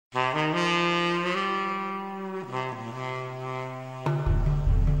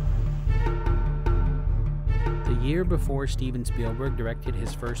year before Steven Spielberg directed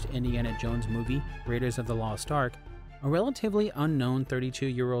his first Indiana Jones movie, Raiders of the Lost Ark, a relatively unknown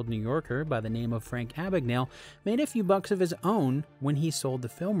 32-year-old New Yorker by the name of Frank Abagnale made a few bucks of his own when he sold the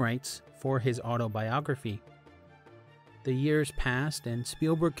film rights for his autobiography. The years passed and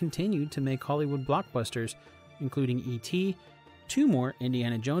Spielberg continued to make Hollywood blockbusters, including E.T., 2 more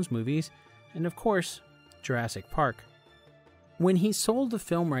Indiana Jones movies, and of course, Jurassic Park. When he sold the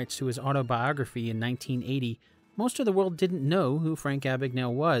film rights to his autobiography in 1980, most of the world didn't know who Frank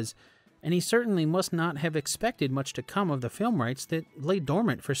Abagnale was, and he certainly must not have expected much to come of the film rights that lay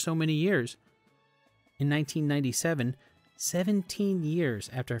dormant for so many years. In 1997, 17 years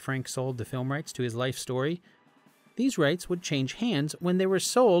after Frank sold the film rights to his life story, these rights would change hands when they were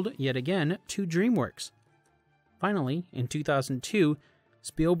sold, yet again, to DreamWorks. Finally, in 2002,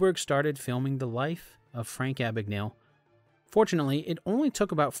 Spielberg started filming the life of Frank Abagnale. Fortunately, it only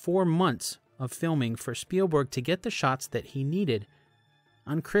took about 4 months of filming for Spielberg to get the shots that he needed.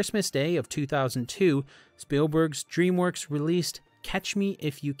 On Christmas Day of 2002, Spielberg's DreamWorks released Catch Me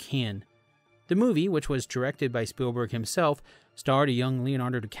If You Can. The movie, which was directed by Spielberg himself, starred a young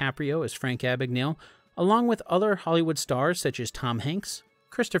Leonardo DiCaprio as Frank Abagnale, along with other Hollywood stars such as Tom Hanks,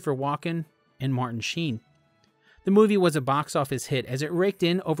 Christopher Walken, and Martin Sheen. The movie was a box office hit as it raked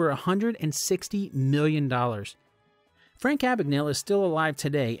in over $160 million. Frank Abagnale is still alive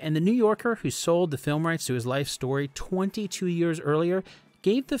today, and the New Yorker who sold the film rights to his life story 22 years earlier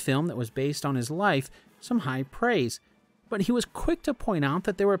gave the film that was based on his life some high praise. But he was quick to point out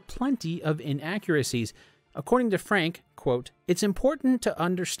that there were plenty of inaccuracies. According to Frank, quote, "It's important to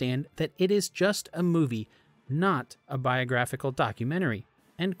understand that it is just a movie, not a biographical documentary,"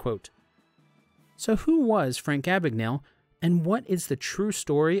 end quote. So who was Frank Abagnale, and what is the true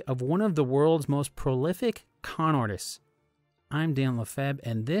story of one of the world's most prolific con artists? I'm Dan Lefebvre,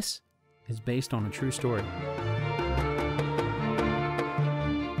 and this is based on a true story.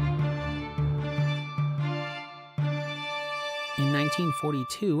 In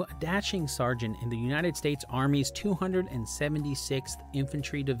 1942, a dashing sergeant in the United States Army's 276th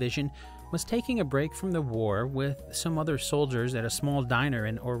Infantry Division was taking a break from the war with some other soldiers at a small diner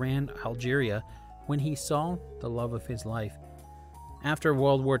in Oran, Algeria, when he saw the love of his life. After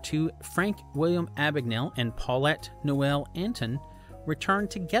World War II, Frank William Abagnale and Paulette Noel Anton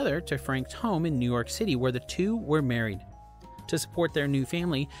returned together to Frank's home in New York City, where the two were married. To support their new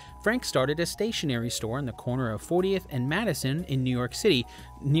family, Frank started a stationery store on the corner of 40th and Madison in New York City,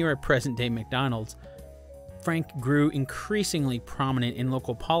 near a present-day McDonald's. Frank grew increasingly prominent in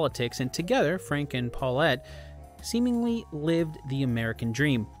local politics, and together, Frank and Paulette seemingly lived the American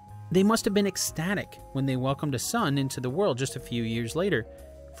dream. They must have been ecstatic when they welcomed a son into the world just a few years later.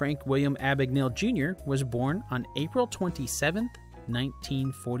 Frank William Abagnale Jr. was born on April 27,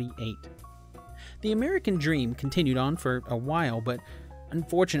 1948. The American dream continued on for a while, but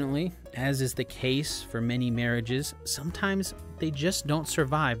unfortunately, as is the case for many marriages, sometimes they just don't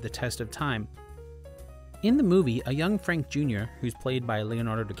survive the test of time. In the movie, a young Frank Jr., who's played by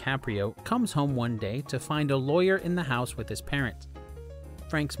Leonardo DiCaprio, comes home one day to find a lawyer in the house with his parents.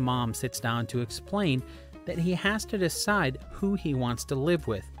 Frank's mom sits down to explain that he has to decide who he wants to live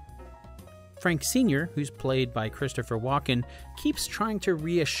with. Frank Sr., who's played by Christopher Walken, keeps trying to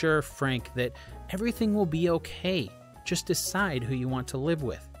reassure Frank that everything will be okay, just decide who you want to live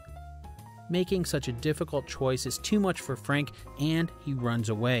with. Making such a difficult choice is too much for Frank, and he runs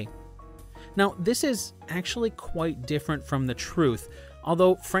away. Now, this is actually quite different from the truth,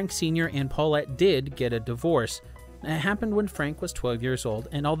 although Frank Sr. and Paulette did get a divorce. It happened when Frank was 12 years old,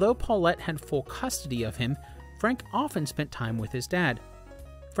 and although Paulette had full custody of him, Frank often spent time with his dad.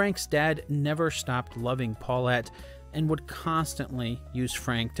 Frank's dad never stopped loving Paulette and would constantly use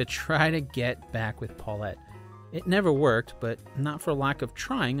Frank to try to get back with Paulette. It never worked, but not for lack of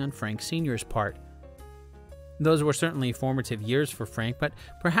trying on Frank Sr.'s part. Those were certainly formative years for Frank, but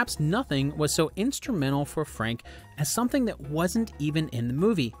perhaps nothing was so instrumental for Frank as something that wasn't even in the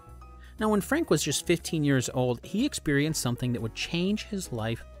movie. Now, when Frank was just 15 years old, he experienced something that would change his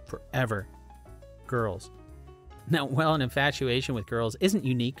life forever. Girls. Now, while an infatuation with girls isn't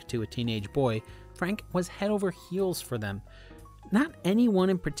unique to a teenage boy, Frank was head over heels for them. Not anyone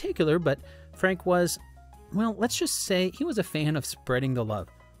in particular, but Frank was, well, let's just say he was a fan of spreading the love.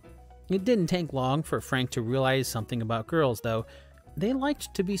 It didn't take long for Frank to realize something about girls, though. They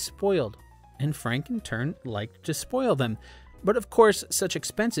liked to be spoiled, and Frank in turn liked to spoil them. But of course, such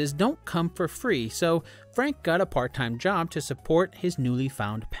expenses don't come for free, so Frank got a part-time job to support his newly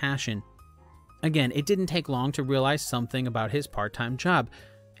found passion. Again, it didn't take long to realize something about his part-time job.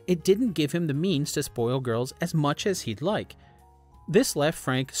 It didn't give him the means to spoil girls as much as he'd like. This left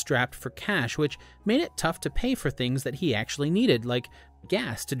Frank strapped for cash, which made it tough to pay for things that he actually needed, like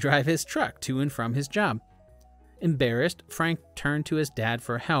gas to drive his truck to and from his job. Embarrassed, Frank turned to his dad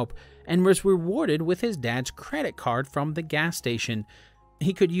for help and was rewarded with his dad's credit card from the gas station.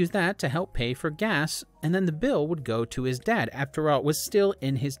 He could use that to help pay for gas, and then the bill would go to his dad. After all, it was still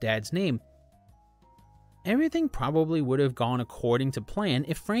in his dad's name. Everything probably would have gone according to plan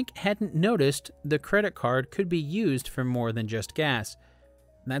if Frank hadn't noticed the credit card could be used for more than just gas.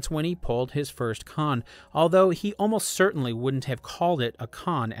 That's when he pulled his first con, although he almost certainly wouldn't have called it a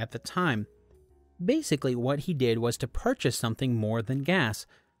con at the time. Basically, what he did was to purchase something more than gas,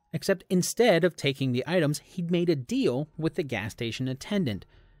 except instead of taking the items, he'd made a deal with the gas station attendant.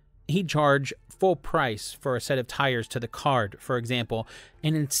 He'd charge full price for a set of tires to the card, for example,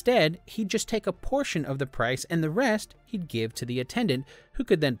 and instead, he'd just take a portion of the price and the rest he'd give to the attendant, who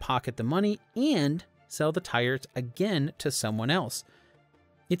could then pocket the money and sell the tires again to someone else.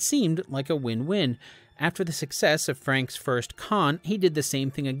 It seemed like a win-win. After the success of Frank's first con, he did the same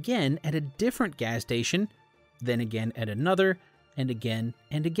thing again at a different gas station, then again at another, and again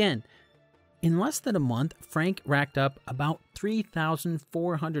and again. In less than a month, Frank racked up about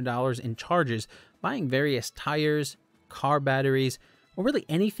 $3,400 in charges, buying various tires, car batteries, or really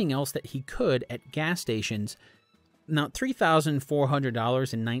anything else that he could at gas stations. Now, $3,400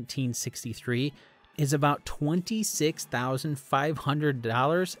 in 1963 is about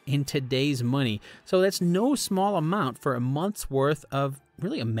 $26,500 in today's money. So that's no small amount for a month's worth of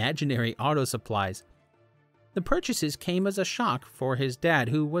really imaginary auto supplies. The purchases came as a shock for his dad,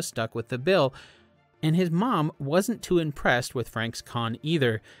 who was stuck with the bill, and his mom wasn't too impressed with Frank's con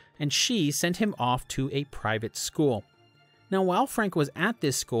either, and she sent him off to a private school. Now, while Frank was at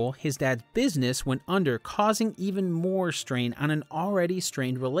this school, his dad's business went under, causing even more strain on an already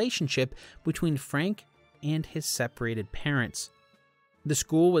strained relationship between Frank and his separated parents. The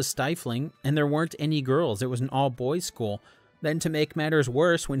school was stifling, and there weren't any girls. It was an all-boys school. Then, to make matters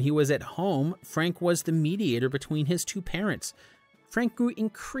worse, when he was at home, Frank was the mediator between his two parents. Frank grew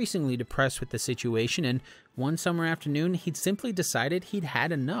increasingly depressed with the situation, and one summer afternoon, he'd simply decided he'd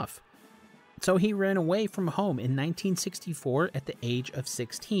had enough. So he ran away from home in 1964 at the age of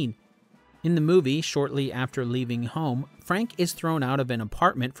 16. In the movie, shortly after leaving home, Frank is thrown out of an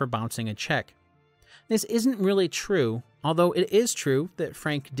apartment for bouncing a check. This isn't really true, although it is true that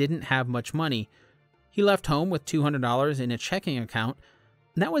Frank didn't have much money. He left home with $200 in a checking account,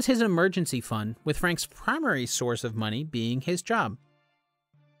 and that was his emergency fund, with Frank's primary source of money being his job.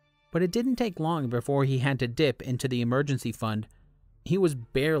 But it didn't take long before he had to dip into the emergency fund. He was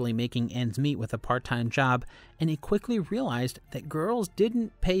barely making ends meet with a part-time job, and he quickly realized that girls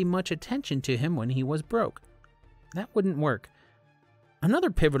didn't pay much attention to him when he was broke. That wouldn't work.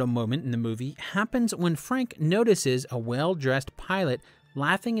 Another pivotal moment in the movie happens when Frank notices a well-dressed pilot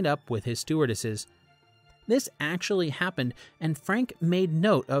laughing it up with his stewardesses. This actually happened, and Frank made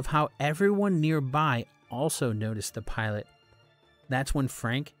note of how everyone nearby also noticed the pilot. That's when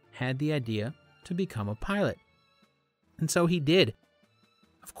Frank had the idea to become a pilot. And so he did.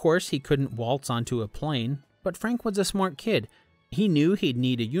 Of course, he couldn't waltz onto a plane, but Frank was a smart kid. He knew he'd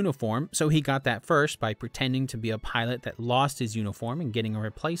need a uniform, so he got that first by pretending to be a pilot that lost his uniform and getting a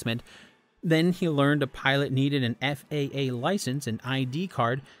replacement. Then he learned a pilot needed an FAA license and ID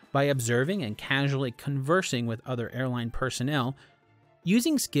card by observing and casually conversing with other airline personnel.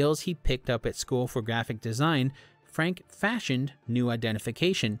 Using skills he picked up at school for graphic design, Frank fashioned new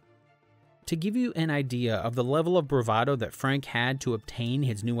identification. To give you an idea of the level of bravado that Frank had to obtain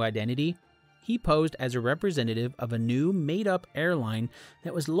his new identity, he posed as a representative of a new made-up airline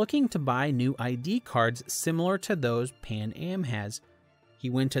that was looking to buy new ID cards similar to those Pan Am has. He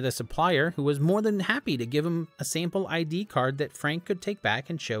went to the supplier, who was more than happy to give him a sample ID card that Frank could take back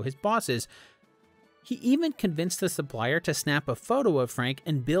and show his bosses. He even convinced the supplier to snap a photo of Frank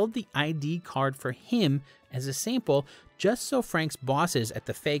and build the ID card for him as a sample, just so Frank's bosses at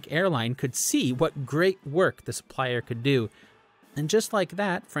the fake airline could see what great work the supplier could do. And just like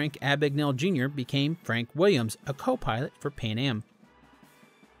that, Frank Abagnale Jr. became Frank Williams, a co-pilot for Pan Am.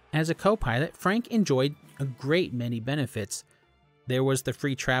 As a co-pilot, Frank enjoyed a great many benefits. There was the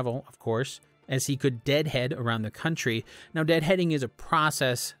free travel, of course, as he could deadhead around the country. Now, deadheading is a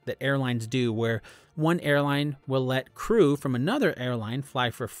process that airlines do where one airline will let crew from another airline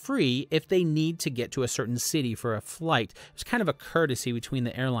fly for free if they need to get to a certain city for a flight. It's kind of a courtesy between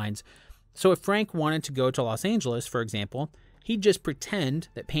the airlines. So if Frank wanted to go to Los Angeles, for example, he'd just pretend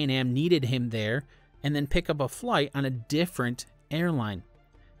that Pan Am needed him there and then pick up a flight on a different airline.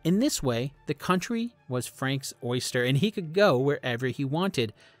 In this way, the country was Frank's oyster, and he could go wherever he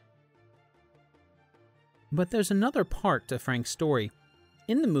wanted. But there's another part to Frank's story.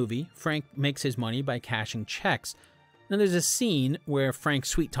 In the movie, Frank makes his money by cashing checks. Now there's a scene where Frank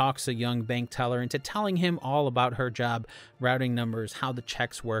sweet-talks a young bank teller into telling him all about her job, routing numbers, how the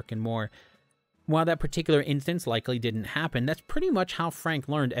checks work, and more. While that particular instance likely didn't happen, that's pretty much how Frank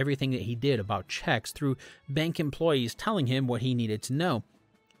learned everything that he did about checks, through bank employees telling him what he needed to know.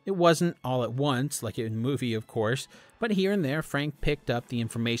 It wasn't all at once, like in the movie, of course, but here and there Frank picked up the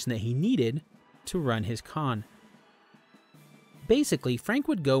information that he needed to run his con. Basically, Frank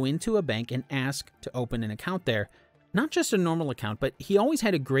would go into a bank and ask to open an account there. Not just a normal account, but he always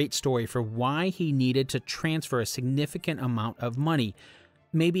had a great story for why he needed to transfer a significant amount of money.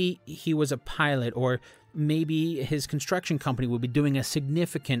 Maybe he was a pilot, or maybe his construction company would be doing a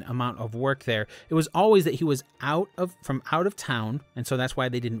significant amount of work there. It was always that he was from out of town, and so that's why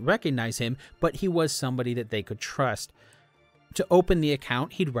they didn't recognize him, but he was somebody that they could trust. To open the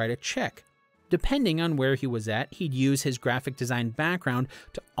account, he'd write a check. Depending on where he was at, he'd use his graphic design background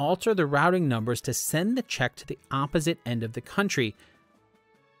to alter the routing numbers to send the check to the opposite end of the country.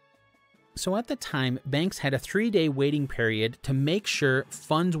 So at the time, banks had a 3-day waiting period to make sure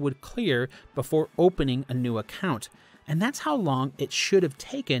funds would clear before opening a new account. And that's how long it should have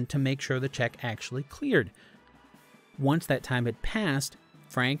taken to make sure the check actually cleared. Once that time had passed,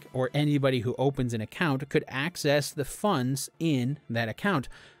 Frank, or anybody who opens an account, could access the funds in that account.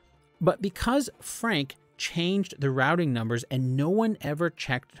 But because Frank changed the routing numbers and no one ever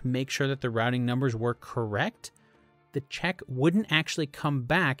checked to make sure that the routing numbers were correct, the check wouldn't actually come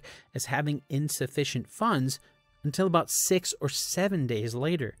back as having insufficient funds until about 6 or 7 days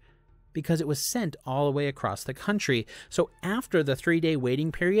later, because it was sent all the way across the country. So after the 3-day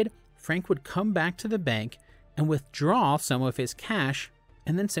waiting period, Frank would come back to the bank and withdraw some of his cash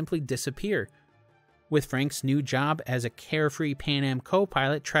and then simply disappear. With Frank's new job as a carefree Pan Am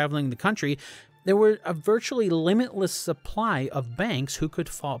co-pilot traveling the country, there were a virtually limitless supply of banks who could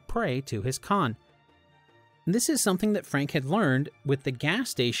fall prey to his con. This is something that Frank had learned with the gas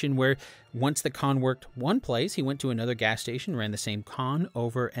station, where once the con worked one place, he went to another gas station, ran the same con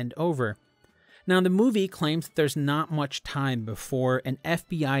over and over. Now, the movie claims that there's not much time before an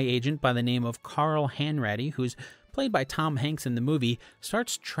FBI agent by the name of Carl Hanratty, who's played by Tom Hanks in the movie,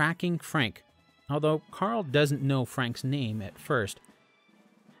 starts tracking Frank, although Carl doesn't know Frank's name at first.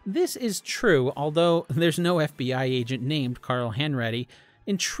 This is true, although there's no FBI agent named Carl Hanratty.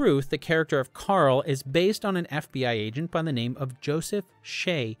 In truth, the character of Carl is based on an FBI agent by the name of Joseph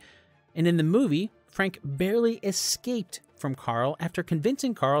Shea, and in the movie, Frank barely escaped from Carl after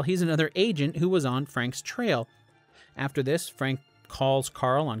convincing Carl he's another agent who was on Frank's trail. After this, Frank calls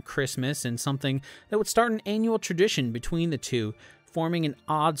Carl on Christmas in something that would start an annual tradition between the two, forming an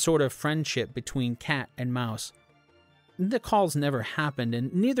odd sort of friendship between cat and mouse. The calls never happened,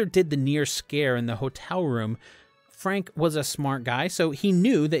 and neither did the near scare in the hotel room. Frank was a smart guy, so he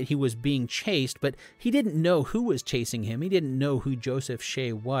knew that he was being chased, but he didn't know who was chasing him. He didn't know who Joseph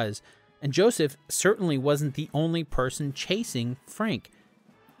Shea was. And Joseph certainly wasn't the only person chasing Frank.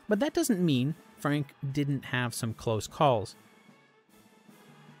 But that doesn't mean Frank didn't have some close calls.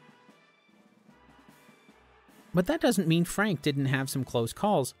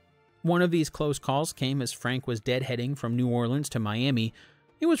 One of these close calls came as Frank was deadheading from New Orleans to Miami.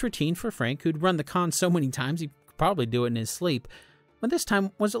 It was routine for Frank, who'd run the con so many times he could probably do it in his sleep. But this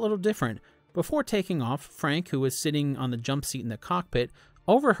time was a little different. Before taking off, Frank, who was sitting on the jump seat in the cockpit,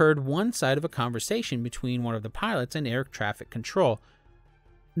 overheard one side of a conversation between one of the pilots and air traffic control.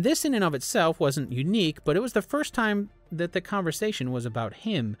 This in and of itself wasn't unique, but it was the first time that the conversation was about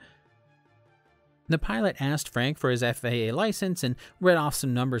him. The pilot asked Frank for his FAA license and read off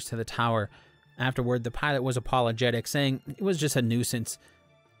some numbers to the tower. Afterward, the pilot was apologetic, saying it was just a nuisance.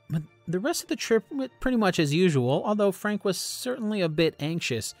 But the rest of the trip went pretty much as usual, although Frank was certainly a bit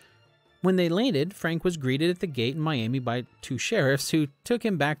anxious. When they landed, Frank was greeted at the gate in Miami by two sheriffs who took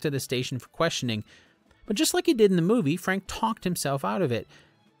him back to the station for questioning. But just like he did in the movie, Frank talked himself out of it.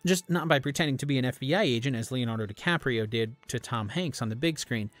 Just not by pretending to be an FBI agent as Leonardo DiCaprio did to Tom Hanks on the big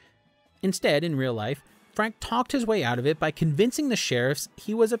screen. Instead, in real life, Frank talked his way out of it by convincing the sheriffs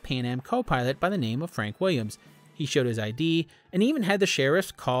he was a Pan Am co-pilot by the name of Frank Williams. He showed his ID, and even had the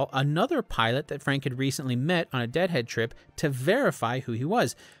sheriffs call another pilot that Frank had recently met on a deadhead trip to verify who he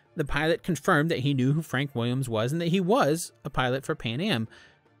was. The pilot confirmed that he knew who Frank Williams was and that he was a pilot for Pan Am.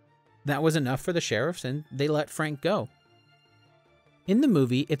 That was enough for the sheriffs, and they let Frank go. In the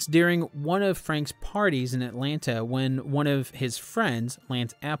movie, it's during one of Frank's parties in Atlanta when one of his friends,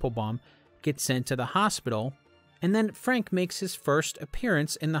 Lance Applebaum, gets sent to the hospital, and then Frank makes his first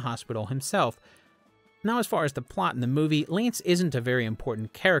appearance in the hospital himself. Now, as far as the plot in the movie, Lance isn't a very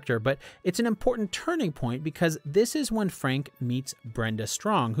important character, but it's an important turning point because this is when Frank meets Brenda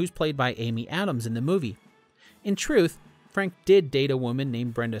Strong, who's played by Amy Adams in the movie. In truth, Frank did date a woman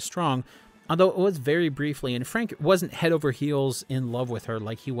named Brenda Strong, although it was very briefly, and Frank wasn't head over heels in love with her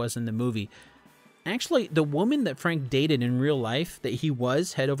like he was in the movie. Actually, the woman that Frank dated in real life that he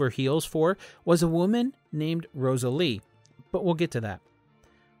was head over heels for was a woman named Rosalie, but we'll get to that.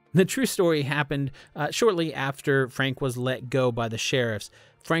 The true story happened shortly after Frank was let go by the sheriffs.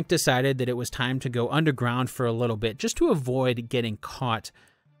 Frank decided that it was time to go underground for a little bit, just to avoid getting caught.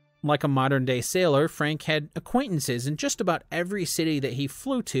 Like a modern-day sailor, Frank had acquaintances in just about every city that he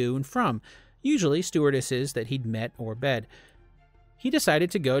flew to and from, usually stewardesses that he'd met or bed. He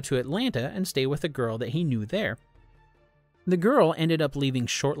decided to go to Atlanta and stay with a girl that he knew there. The girl ended up leaving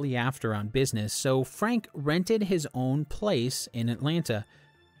shortly after on business, so Frank rented his own place in Atlanta.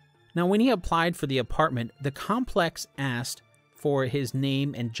 Now, when he applied for the apartment, the complex asked for his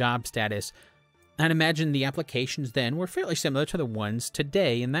name and job status. I'd imagine the applications then were fairly similar to the ones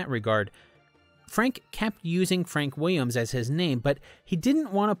today in that regard. Frank kept using Frank Williams as his name, but he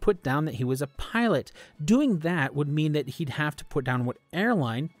didn't want to put down that he was a pilot. Doing that would mean that he'd have to put down what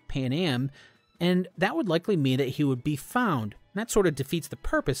airline, Pan Am, and that would likely mean that he would be found. That sort of defeats the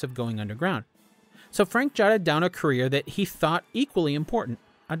purpose of going underground. So Frank jotted down a career that he thought equally important.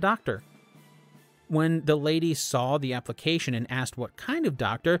 A doctor. When the lady saw the application and asked what kind of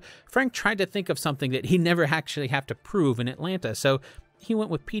doctor, Frank tried to think of something that he'd never actually have to prove in Atlanta, so he went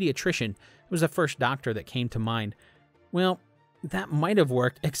with pediatrician. It was the first doctor that came to mind. Well, that might have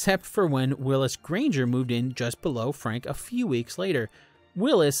worked, except for when Willis Granger moved in just below Frank a few weeks later.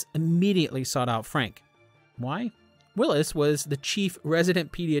 Willis immediately sought out Frank. Why? Willis was the chief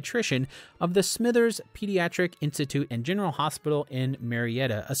resident pediatrician of the Smithers Pediatric Institute and General Hospital in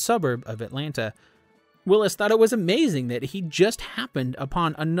Marietta, a suburb of Atlanta. Willis thought it was amazing that he just happened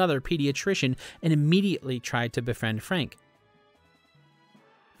upon another pediatrician and immediately tried to befriend Frank.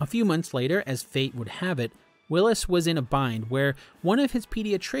 A few months later, as fate would have it, Willis was in a bind where one of his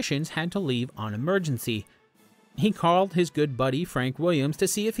pediatricians had to leave on emergency. He called his good buddy Frank Williams to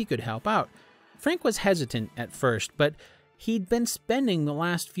see if he could help out. Frank was hesitant at first, but he'd been spending the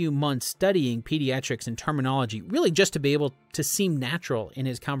last few months studying pediatrics and terminology, really just to be able to seem natural in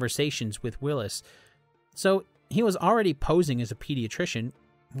his conversations with Willis. So he was already posing as a pediatrician.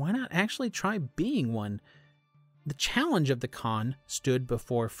 Why not actually try being one? The challenge of the con stood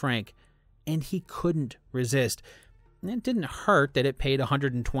before Frank, and he couldn't resist. It didn't hurt that it paid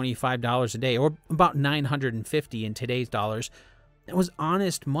 $125 a day, or about $950 in today's dollars. It was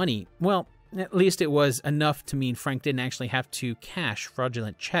honest money. Well, at least it was enough to mean Frank didn't actually have to cash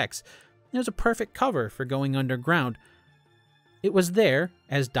fraudulent checks. It was a perfect cover for going underground. It was there,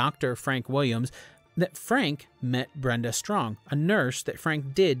 as Dr. Frank Williams, that Frank met Brenda Strong, a nurse that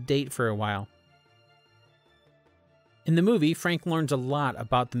Frank did date for a while. In the movie, Frank learns a lot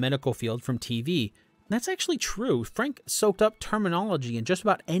about the medical field from TV. That's actually true. Frank soaked up terminology in just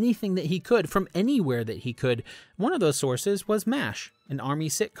about anything that he could, from anywhere that he could. One of those sources was MASH, an Army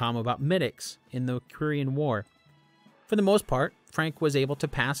sitcom about medics in the Korean War. For the most part, Frank was able to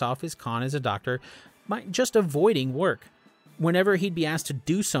pass off his con as a doctor by just avoiding work. Whenever he'd be asked to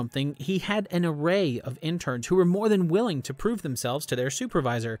do something, he had an array of interns who were more than willing to prove themselves to their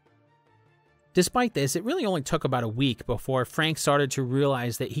supervisor. Despite this, it really only took about a week before Frank started to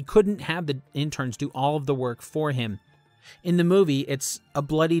realize that he couldn't have the interns do all of the work for him. In the movie, it's a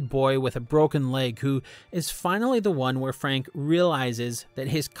bloodied boy with a broken leg who is finally the one where Frank realizes that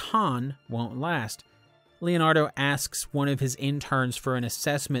his con won't last. Leonardo asks one of his interns for an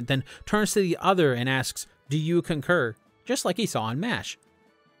assessment, then turns to the other and asks, "Do you concur?" Just like he saw on MASH.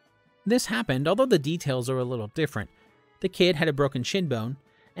 This happened, although the details are a little different. The kid had a broken shin bone,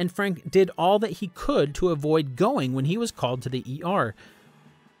 and Frank did all that he could to avoid going when he was called to the ER.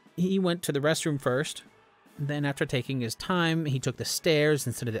 He went to the restroom first, then after taking his time, he took the stairs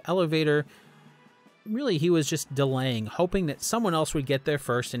instead of the elevator. Really, he was just delaying, hoping that someone else would get there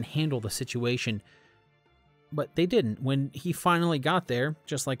first and handle the situation. But they didn't. When he finally got there,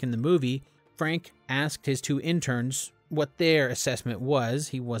 just like in the movie, Frank asked his two interns what their assessment was.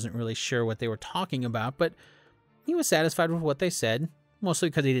 He wasn't really sure what they were talking about, but he was satisfied with what they said, mostly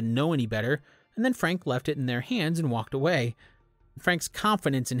because he didn't know any better, and then Frank left it in their hands and walked away. Frank's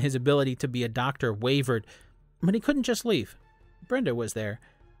confidence in his ability to be a doctor wavered, but he couldn't just leave. Brenda was there.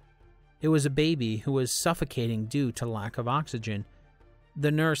 It was a baby who was suffocating due to lack of oxygen.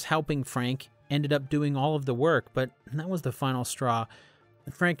 The nurse helping Frank ended up doing all of the work, but that was the final straw.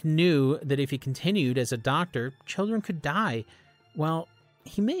 Frank knew that if he continued as a doctor, children could die. Well,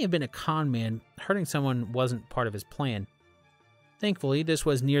 he may have been a con man. Hurting someone wasn't part of his plan. Thankfully, this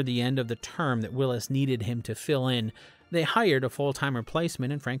was near the end of the term that Willis needed him to fill in. They hired a full-time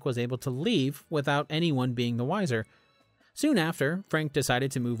replacement, and Frank was able to leave without anyone being the wiser. Soon after, Frank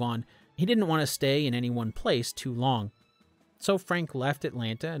decided to move on. He didn't want to stay in any one place too long. So Frank left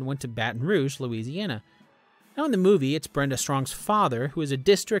Atlanta and went to Baton Rouge, Louisiana. Now in the movie, it's Brenda Strong's father who is a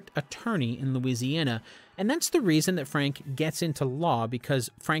district attorney in Louisiana, and that's the reason that Frank gets into law, because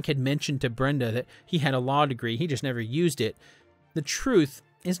Frank had mentioned to Brenda that he had a law degree, he just never used it. The truth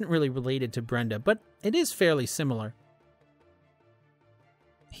isn't really related to Brenda, but it is fairly similar.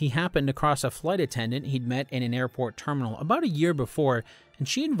 He happened across a flight attendant he'd met in an airport terminal about a year before, and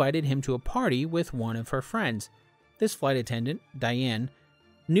she invited him to a party with one of her friends. This flight attendant, Diane,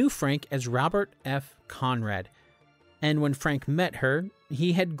 knew Frank as Robert F. Conrad, and when Frank met her,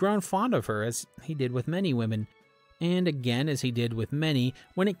 he had grown fond of her, as he did with many women. And again, as he did with many,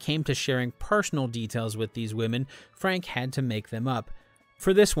 when it came to sharing personal details with these women, Frank had to make them up.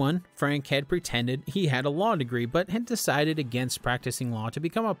 For this one, Frank had pretended he had a law degree, but had decided against practicing law to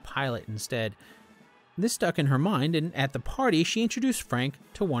become a pilot instead. This stuck in her mind, and at the party, she introduced Frank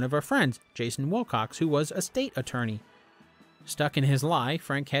to one of her friends, Jason Wilcox, who was a state attorney. Stuck in his lie,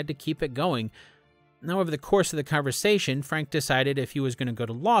 Frank had to keep it going. Now, over the course of the conversation, Frank decided if he was going to go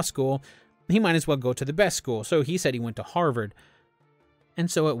to law school, he might as well go to the best school, so he said he went to Harvard.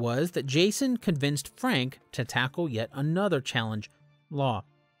 And so it was that Jason convinced Frank to tackle yet another challenge, law.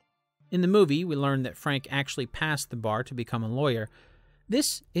 In the movie, we learned that Frank actually passed the bar to become a lawyer.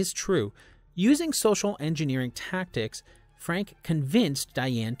 This is true. Using social engineering tactics, Frank convinced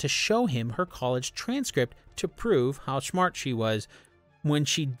Diane to show him her college transcript to prove how smart she was. When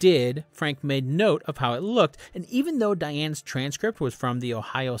she did, Frank made note of how it looked, and even though Diane's transcript was from the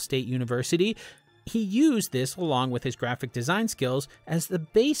Ohio State University, he used this along with his graphic design skills as the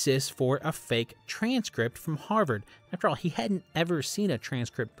basis for a fake transcript from Harvard. After all, he hadn't ever seen a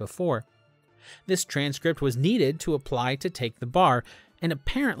transcript before. This transcript was needed to apply to take the bar, and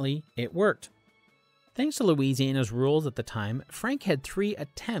apparently it worked. Thanks to Louisiana's rules at the time, Frank had 3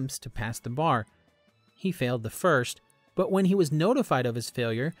 attempts to pass the bar. He failed the first, but when he was notified of his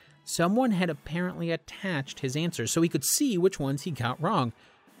failure, someone had apparently attached his answers so he could see which ones he got wrong.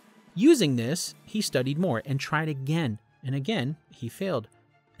 Using this, he studied more and tried again, and again he failed.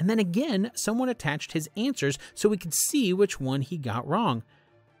 And then again, someone attached his answers so he could see which one he got wrong.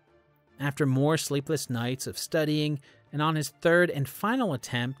 After more sleepless nights of studying, and on his 3rd and final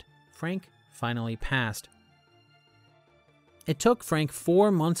attempt, Frank finally passed. It took Frank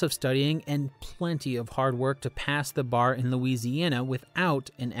 4 months of studying and plenty of hard work to pass the bar in Louisiana without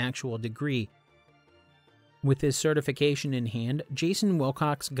an actual degree. With his certification in hand, Jason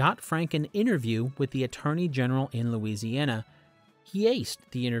Wilcox got Frank an interview with the Attorney General in Louisiana. He aced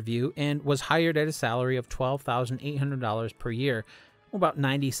the interview and was hired at a salary of $12,800 per year, about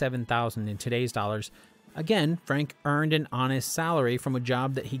 $97,000 in today's dollars. Again, Frank earned an honest salary from a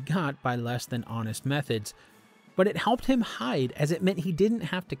job that he got by less than honest methods. But it helped him hide, as it meant he didn't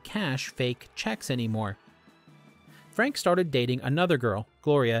have to cash fake checks anymore. Frank started dating another girl,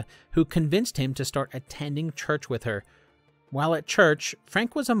 Gloria, who convinced him to start attending church with her. While at church,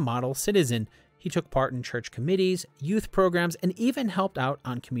 Frank was a model citizen. He took part in church committees, youth programs, and even helped out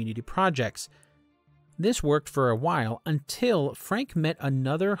on community projects. This worked for a while until Frank met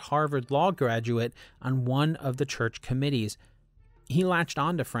another Harvard Law graduate on one of the church committees. He latched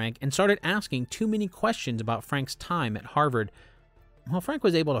on to Frank and started asking too many questions about Frank's time at Harvard. While Frank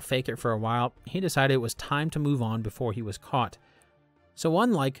was able to fake it for a while, he decided it was time to move on before he was caught. So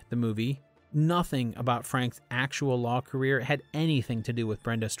unlike the movie, nothing about Frank's actual law career had anything to do with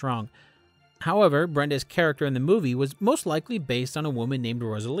Brenda Strong. However, Brenda's character in the movie was most likely based on a woman named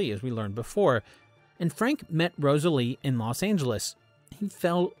Rosalie, as we learned before, and Frank met Rosalie in Los Angeles. He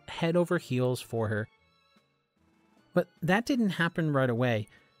fell head over heels for her. But that didn't happen right away.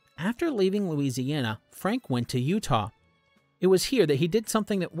 After leaving Louisiana, Frank went to Utah. It was here that he did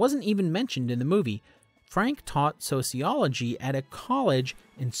something that wasn't even mentioned in the movie. Frank taught sociology at a college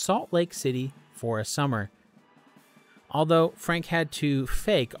in Salt Lake City for a summer. Although Frank had to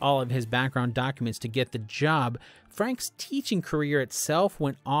fake all of his background documents to get the job, Frank's teaching career itself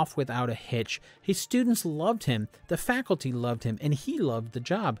went off without a hitch. His students loved him, the faculty loved him, and he loved the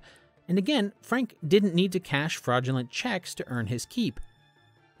job. And again, Frank didn't need to cash fraudulent checks to earn his keep.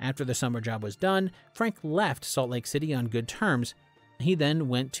 After the summer job was done, Frank left Salt Lake City on good terms. He then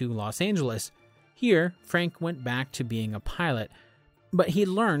went to Los Angeles. Here, Frank went back to being a pilot. But he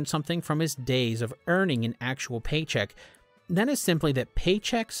learned something from his days of earning an actual paycheck. That is simply that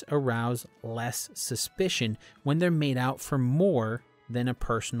paychecks arouse less suspicion when they're made out for more than a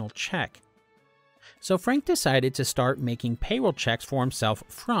personal check. So Frank decided to start making payroll checks for himself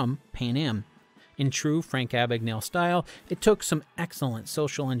from Pan Am. In true Frank Abagnale style, it took some excellent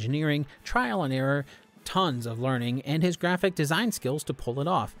social engineering, trial and error, tons of learning, and his graphic design skills to pull it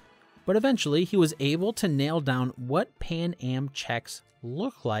off. But eventually, he was able to nail down what Pan Am checks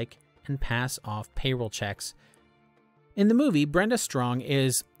look like and pass off payroll checks. In the movie, Brenda Strong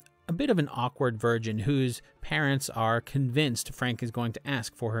is a bit of an awkward virgin whose parents are convinced Frank is going to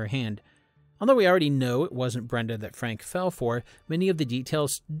ask for her hand. Although we already know it wasn't Brenda that Frank fell for, many of the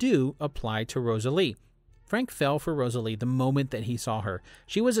details do apply to Rosalie. Frank fell for Rosalie the moment that he saw her.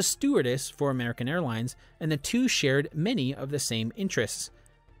 She was a stewardess for American Airlines, and the two shared many of the same interests.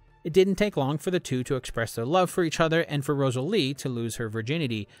 It didn't take long for the two to express their love for each other and for Rosalie to lose her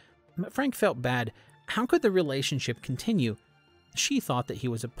virginity. But Frank felt bad. How could the relationship continue? She thought that he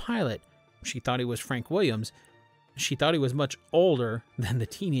was a pilot. She thought he was Frank Williams. She thought he was much older than the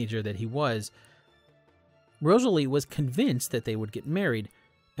teenager that he was. Rosalie was convinced that they would get married,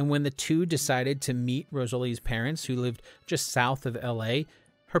 and when the two decided to meet Rosalie's parents, who lived just south of LA,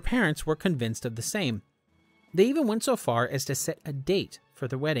 her parents were convinced of the same. They even went so far as to set a date for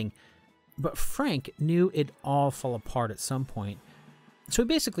the wedding, but Frank knew it'd all fall apart at some point. So he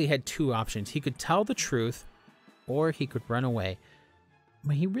basically had two options. He could tell the truth, or he could run away.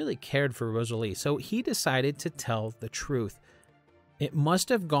 But he really cared for Rosalie, so he decided to tell the truth. It must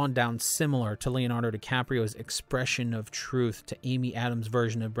have gone down similar to Leonardo DiCaprio's expression of truth to Amy Adams'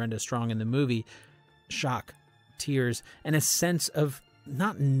 version of Brenda Strong in the movie. Shock, tears, and a sense of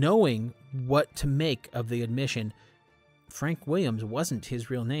not knowing what to make of the admission. Frank Williams wasn't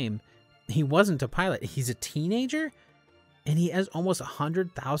his real name. He wasn't a pilot. He's a teenager? And he has almost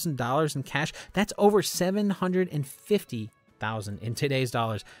 $100,000 in cash. That's over $750,000 in today's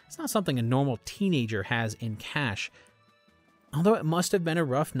dollars. It's not something a normal teenager has in cash. Although it must have been a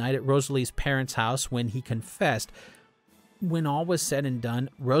rough night at Rosalie's parents' house when he confessed, when all was said and done,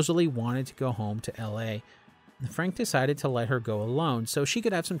 Rosalie wanted to go home to LA. Frank decided to let her go alone so she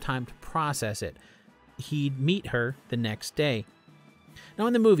could have some time to process it. He'd meet her the next day. Now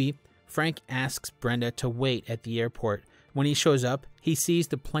in the movie, Frank asks Brenda to wait at the airport. When he shows up, he sees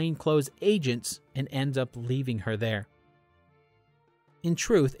the plainclothes agents and ends up leaving her there. In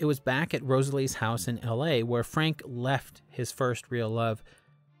truth, it was back at Rosalie's house in LA where Frank left his first real love.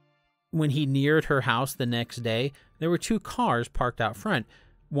 When he neared her house the next day, there were two cars parked out front.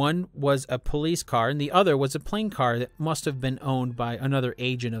 One was a police car and the other was a plane car that must have been owned by another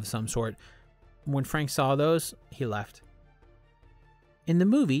agent of some sort. When Frank saw those, he left. In the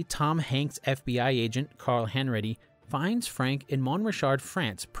movie, Tom Hanks' FBI agent, Carl Hanratty, finds Frank in Montmartre,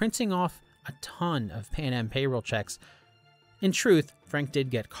 France, printing off a ton of Pan Am payroll checks. In truth, Frank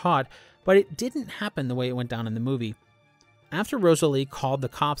did get caught, but it didn't happen the way it went down in the movie. After Rosalie called the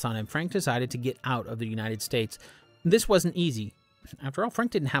cops on him, Frank decided to get out of the United States. This wasn't easy. After all,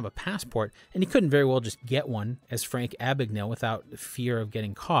 Frank didn't have a passport, and he couldn't very well just get one as Frank Abagnale without fear of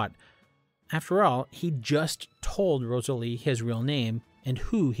getting caught. After all, he just told Rosalie his real name and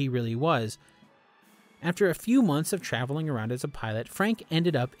who he really was. After a few months of traveling around as a pilot, Frank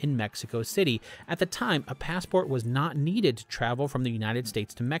ended up in Mexico City. At the time, a passport was not needed to travel from the United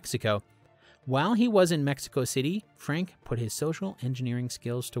States to Mexico. While he was in Mexico City, Frank put his social engineering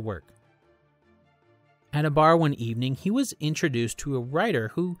skills to work. At a bar one evening, he was introduced to a writer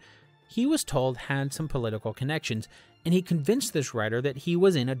who he was told had some political connections, and he convinced this writer that he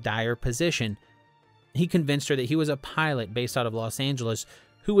was in a dire position. He convinced her that he was a pilot based out of Los Angeles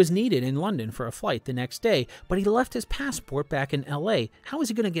who was needed in London for a flight the next day, but he left his passport back in LA. How was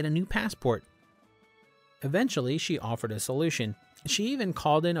he going to get a new passport? Eventually, she offered a solution. She even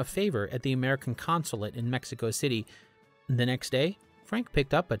called in a favor at the American consulate in Mexico City. The next day, Frank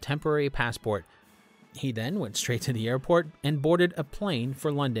picked up a temporary passport. He then went straight to the airport and boarded a plane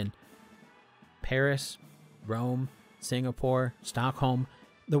for London. Paris, Rome, Singapore, Stockholm,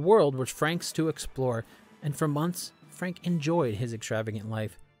 the world was Frank's to explore, and for months, Frank enjoyed his extravagant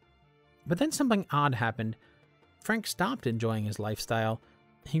life. But then something odd happened. Frank stopped enjoying his lifestyle.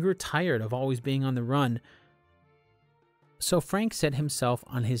 He grew tired of always being on the run. So Frank set himself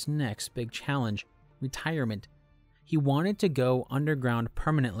on his next big challenge, retirement. He wanted to go underground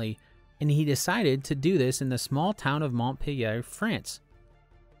permanently, and he decided to do this in the small town of Montpellier, France.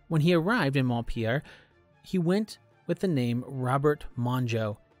 When he arrived in Montpellier, he went with the name Robert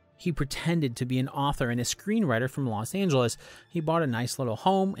Mongeau. He pretended to be an author and a screenwriter from Los Angeles. He bought a nice little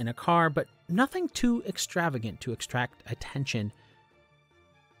home and a car, but nothing too extravagant to attract attention.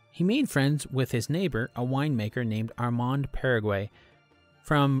 He made friends with his neighbor, a winemaker named Armand Paraguay.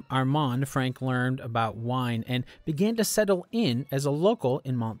 From Armand, Frank learned about wine and began to settle in as a local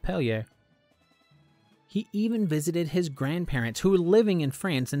in Montpellier. He even visited his grandparents, who were living in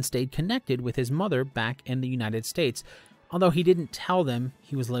France, and stayed connected with his mother back in the United States, although he didn't tell them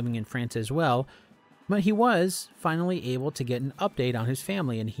he was living in France as well. But he was finally able to get an update on his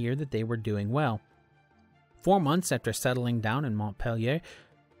family and hear that they were doing well. 4 months after settling down in Montpellier,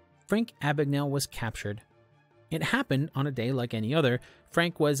 Frank Abagnale was captured. It happened on a day like any other.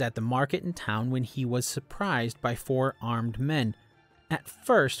 Frank was at the market in town when he was surprised by 4 armed men. At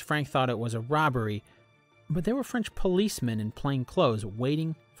first, Frank thought it was a robbery, but there were French policemen in plain clothes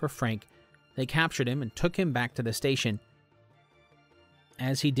waiting for Frank. They captured him and took him back to the station.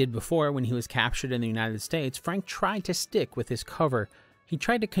 As he did before when he was captured in the United States, Frank tried to stick with his cover. He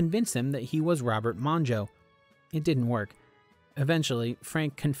tried to convince them that he was Robert Mongeau. It didn't work. Eventually,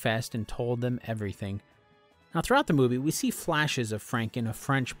 Frank confessed and told them everything. Now, throughout the movie, we see flashes of Frank in a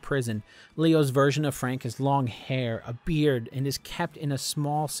French prison. Leo's version of Frank has long hair, a beard, and is kept in a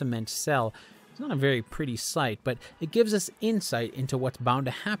small cement cell. It's not a very pretty sight, but it gives us insight into what's bound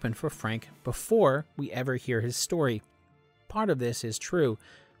to happen for Frank before we ever hear his story. Part of this is true.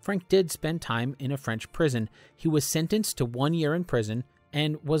 Frank did spend time in a French prison. He was sentenced to 1 year in prison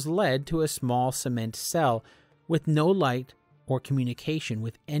and was led to a small cement cell. With no light or communication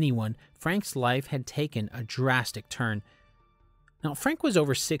with anyone, Frank's life had taken a drastic turn. Now, Frank was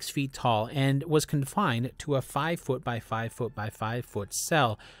over 6 feet tall and was confined to a 5 foot by 5 foot by 5 foot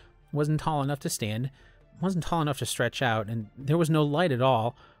cell. Wasn't tall enough to stand, wasn't tall enough to stretch out, and there was no light at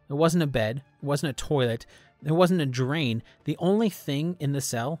all. There wasn't a bed, there wasn't a toilet, there wasn't a drain. The only thing in the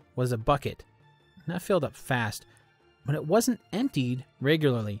cell was a bucket. And that filled up fast, but it wasn't emptied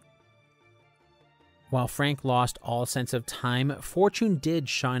regularly. While Frank lost all sense of time, fortune did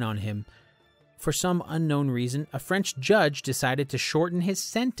shine on him. For some unknown reason, a French judge decided to shorten his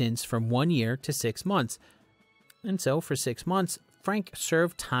sentence from 1 year to 6 months. And so, for 6 months, Frank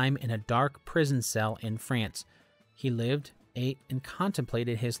served time in a dark prison cell in France. He lived, ate, and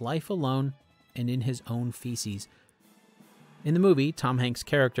contemplated his life alone and in his own feces. In the movie, Tom Hanks'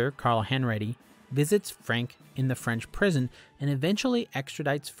 character, Carl Hanratty, visits Frank in the French prison and eventually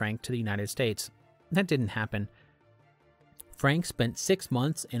extradites Frank to the United States. That didn't happen. Frank spent 6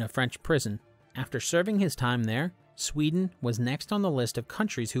 months in a French prison. After serving his time there, Sweden was next on the list of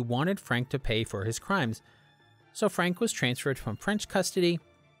countries who wanted Frank to pay for his crimes. So Frank was transferred from French custody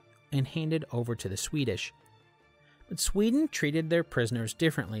and handed over to the Swedish. But Sweden treated their prisoners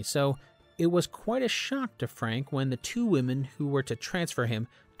differently, so it was quite a shock to Frank when the 2 women who were to transfer him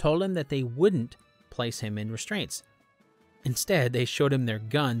told him that they wouldn't place him in restraints. Instead, they showed him their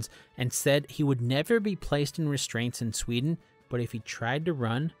guns and said he would never be placed in restraints in Sweden, but if he tried to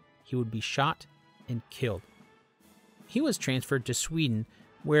run, he would be shot and killed. He was transferred to Sweden,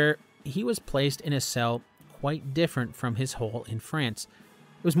 where he was placed in a cell quite different from his hole in France.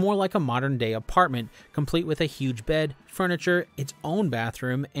 It was more like a modern-day apartment, complete with a huge bed, furniture, its own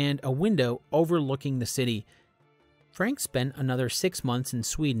bathroom, and a window overlooking the city. Frank spent another 6 months in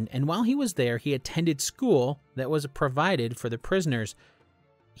Sweden, and while he was there, he attended school that was provided for the prisoners.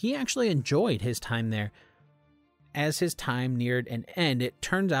 He actually enjoyed his time there. As his time neared an end, it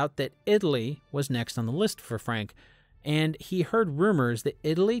turns out that Italy was next on the list for Frank, and he heard rumors that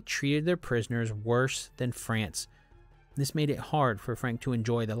Italy treated their prisoners worse than France. This made it hard for Frank to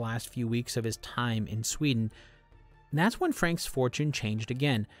enjoy the last few weeks of his time in Sweden. And that's when Frank's fortune changed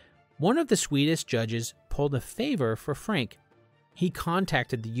again. One of the Swedish judges pulled a favor for Frank. He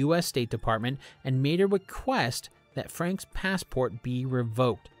contacted the U.S. State Department and made a request that Frank's passport be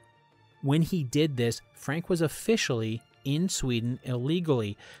revoked. When he did this, Frank was officially in Sweden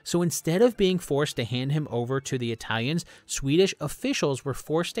illegally. So instead of being forced to hand him over to the Italians, Swedish officials were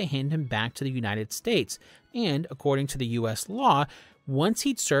forced to hand him back to the United States. And according to the U.S. law, once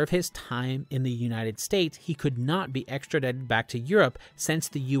he'd served his time in the United States, he could not be extradited back to Europe since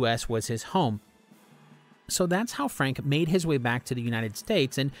the U.S. was his home. So that's how Frank made his way back to the United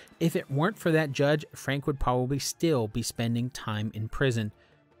States, and if it weren't for that judge, Frank would probably still be spending time in prison.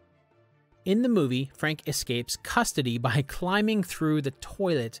 In the movie, Frank escapes custody by climbing through the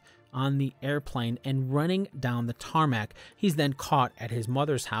toilet on the airplane and running down the tarmac. He's then caught at his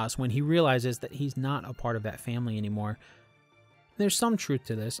mother's house when he realizes that he's not a part of that family anymore. There's some truth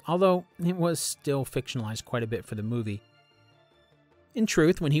to this, although it was still fictionalized quite a bit for the movie. In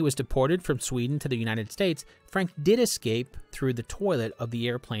truth, when he was deported from Sweden to the United States, Frank did escape through the toilet of the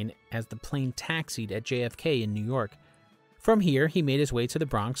airplane as the plane taxied at JFK in New York. From here, he made his way to the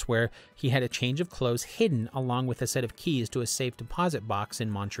Bronx, where he had a change of clothes hidden along with a set of keys to a safe deposit box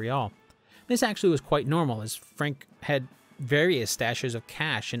in Montreal. This actually was quite normal, as Frank had various stashes of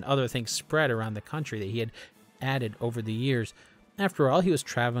cash and other things spread around the country that he had added over the years. After all, he was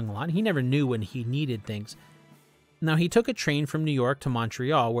traveling a lot. He never knew when he needed things. Now, he took a train from New York to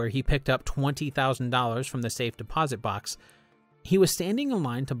Montreal, where he picked up $20,000 from the safe deposit box. He was standing in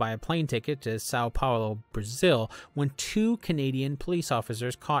line to buy a plane ticket to Sao Paulo, Brazil, when 2 Canadian police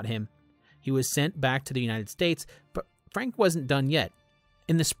officers caught him. He was sent back to the United States, but Frank wasn't done yet.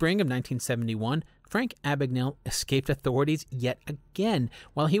 In the spring of 1971, Frank Abagnale escaped authorities yet again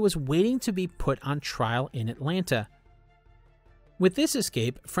while he was waiting to be put on trial in Atlanta. With this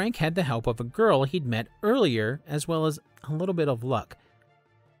escape, Frank had the help of a girl he'd met earlier, as well as a little bit of luck.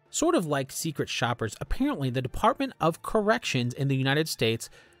 Sort of like secret shoppers, apparently the Department of Corrections in the United States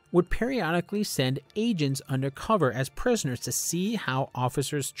would periodically send agents undercover as prisoners to see how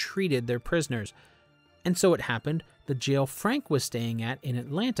officers treated their prisoners. And so it happened, the jail Frank was staying at in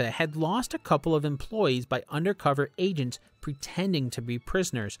Atlanta had lost a couple of employees by undercover agents pretending to be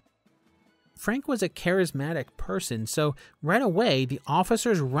prisoners. Frank was a charismatic person, so right away the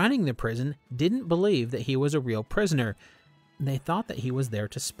officers running the prison didn't believe that he was a real prisoner. They thought that he was there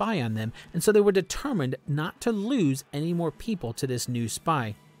to spy on them, and so they were determined not to lose any more people to this new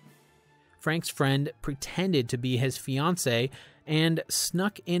spy. Frank's friend pretended to be his fiancée and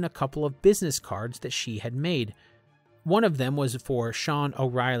snuck in a couple of business cards that she had made. One of them was for Sean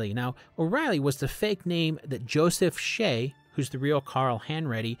O'Reilly. Now, O'Reilly was the fake name that Joseph Shea, who's the real Carl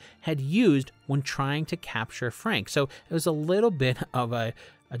Hanratty, had used when trying to capture Frank. So it was a little bit of a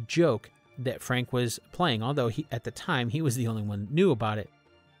joke that Frank was playing, although at the time he was the only one who knew about it.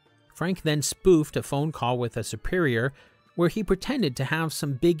 Frank then spoofed a phone call with a superior where he pretended to have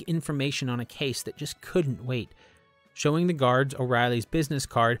some big information on a case that just couldn't wait. Showing the guards O'Reilly's business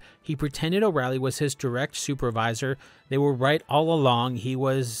card, he pretended O'Reilly was his direct supervisor. They were right all along. He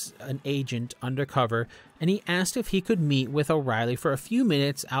was an agent undercover, and he asked if he could meet with O'Reilly for a few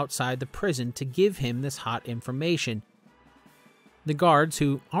minutes outside the prison to give him this hot information. The guards,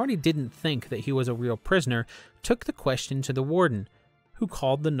 who already didn't think that he was a real prisoner, took the question to the warden, who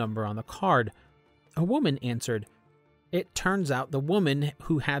called the number on the card. A woman answered. It turns out the woman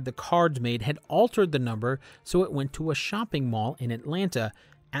who had the cards made had altered the number so it went to a shopping mall in Atlanta.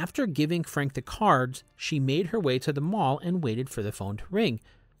 After giving Frank the cards, she made her way to the mall and waited for the phone to ring.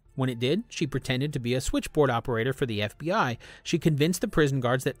 When it did, she pretended to be a switchboard operator for the FBI. She convinced the prison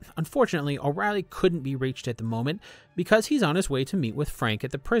guards that, unfortunately, O'Reilly couldn't be reached at the moment because he's on his way to meet with Frank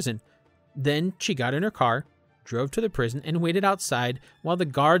at the prison. Then she got in her car, drove to the prison, and waited outside while the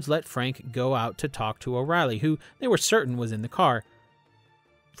guards let Frank go out to talk to O'Reilly, who they were certain was in the car.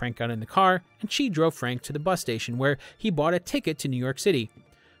 Frank got in the car, and she drove Frank to the bus station, where he bought a ticket to New York City.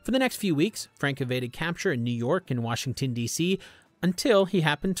 For the next few weeks, Frank evaded capture in New York and Washington, D.C., until he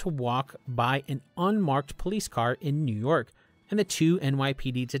happened to walk by an unmarked police car in New York, and the 2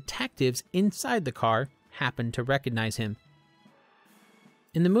 NYPD detectives inside the car happened to recognize him.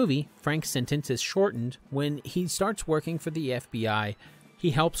 In the movie, Frank's sentence is shortened when he starts working for the FBI. He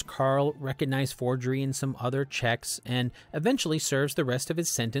helps Carl recognize forgery and some other checks, and eventually serves the rest of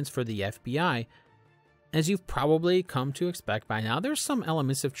his sentence for the FBI. As you've probably come to expect by now, there's some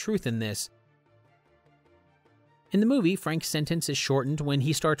elements of truth in this. In the movie, Frank's sentence is shortened when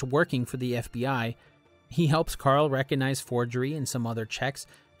he starts working for the FBI. He helps Carl recognize forgery and some other checks,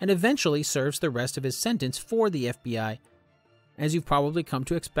 and eventually serves the rest of his sentence for the FBI. As you've probably come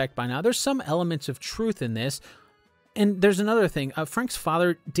to expect by now, there's some elements of truth in this. And there's another thing. Frank's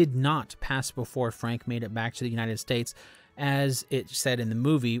father did not pass before Frank made it back to the United States, as it said in the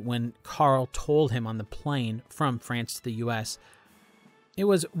movie when Carl told him on the plane from France to the U.S. It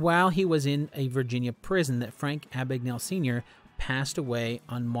was while he was in a Virginia prison that Frank Abagnale Sr. passed away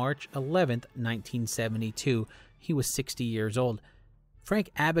on March 11th, 1972. He was 60 years old.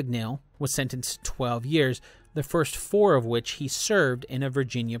 Frank Abagnale was sentenced to 12 years, the first 4 of which he served in a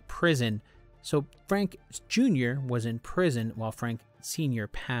Virginia prison. So Frank Jr. was in prison while Frank Sr.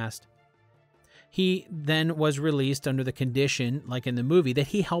 passed. He then was released under the condition, like in the movie, that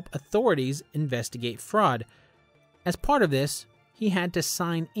he help authorities investigate fraud. As part of this, he had to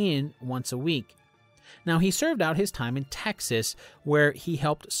sign in once a week. Now, he served out his time in Texas, where he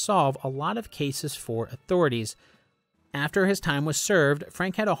helped solve a lot of cases for authorities. After his time was served,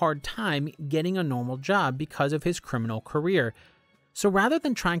 Frank had a hard time getting a normal job because of his criminal career. So rather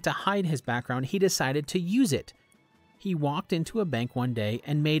than trying to hide his background, he decided to use it. He walked into a bank one day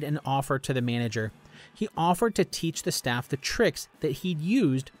and made an offer to the manager. He offered to teach the staff the tricks that he'd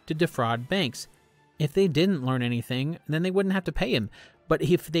used to defraud banks. If they didn't learn anything, then they wouldn't have to pay him. But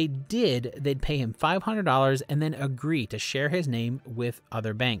if they did, they'd pay him $500 and then agree to share his name with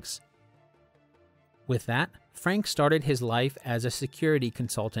other banks. With that, Frank started his life as a security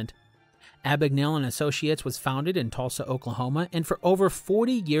consultant. Abagnale and Associates was founded in Tulsa, Oklahoma, and for over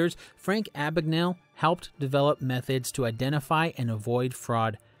 40 years, Frank Abagnale helped develop methods to identify and avoid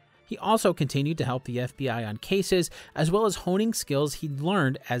fraud. He also continued to help the FBI on cases, as well as honing skills he'd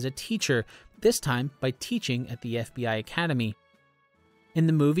learned as a teacher, this time by teaching at the FBI Academy. In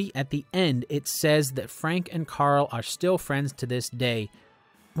the movie, at the end, it says that Frank and Carl are still friends to this day.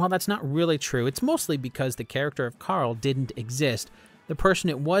 While that's not really true, it's mostly because the character of Carl didn't exist. The person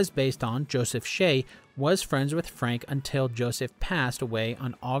it was based on, Joseph Shea, was friends with Frank until Joseph passed away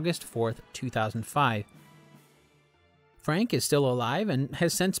on August 4th, 2005. Frank is still alive and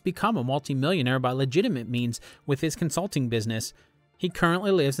has since become a multimillionaire by legitimate means with his consulting business. He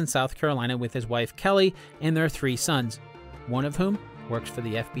currently lives in South Carolina with his wife Kelly and their 3 sons, one of whom works for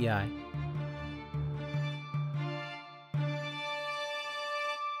the FBI.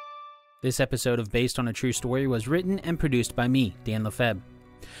 This episode of Based on a True Story was written and produced by me, Dan Lefebvre.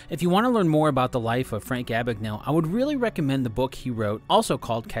 If you want to learn more about the life of Frank Abagnale, I would really recommend the book he wrote, also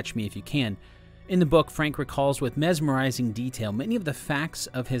called Catch Me If You Can. In the book, Frank recalls with mesmerizing detail many of the facts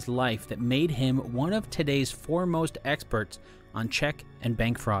of his life that made him one of today's foremost experts on check and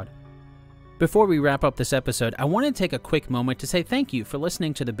bank fraud. Before we wrap up this episode, I want to take a quick moment to say thank you for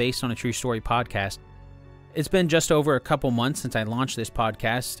listening to the Based on a True Story podcast. It's been just over a couple months since I launched this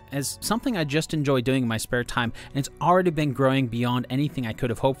podcast as something I just enjoy doing in my spare time, and it's already been growing beyond anything I could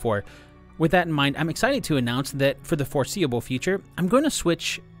have hoped for. With that in mind, I'm excited to announce that for the foreseeable future, I'm going to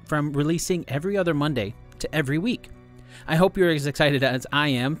switch from releasing every other Monday to every week. I hope you're as excited as I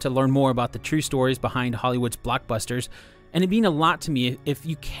am to learn more about the true stories behind Hollywood's blockbusters, and it'd mean a lot to me if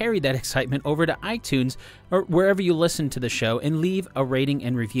you carry that excitement over to iTunes or wherever you listen to the show and leave a rating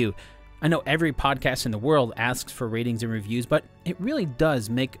and review. I know every podcast in the world asks for ratings and reviews, but it really does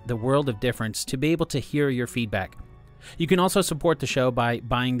make the world of difference to be able to hear your feedback. You can also support the show by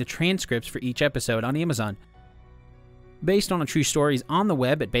buying the transcripts for each episode on Amazon. Based on a True Story is on the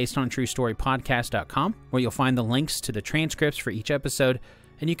web at basedonatruestorypodcast.com, where you'll find the links to the transcripts for each episode,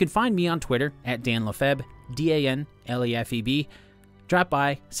 and you can find me on Twitter at Dan Lefebvre, DanLefeb. Drop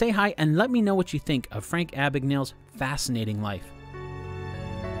by, say hi, and let me know what you think of Frank Abagnale's fascinating life.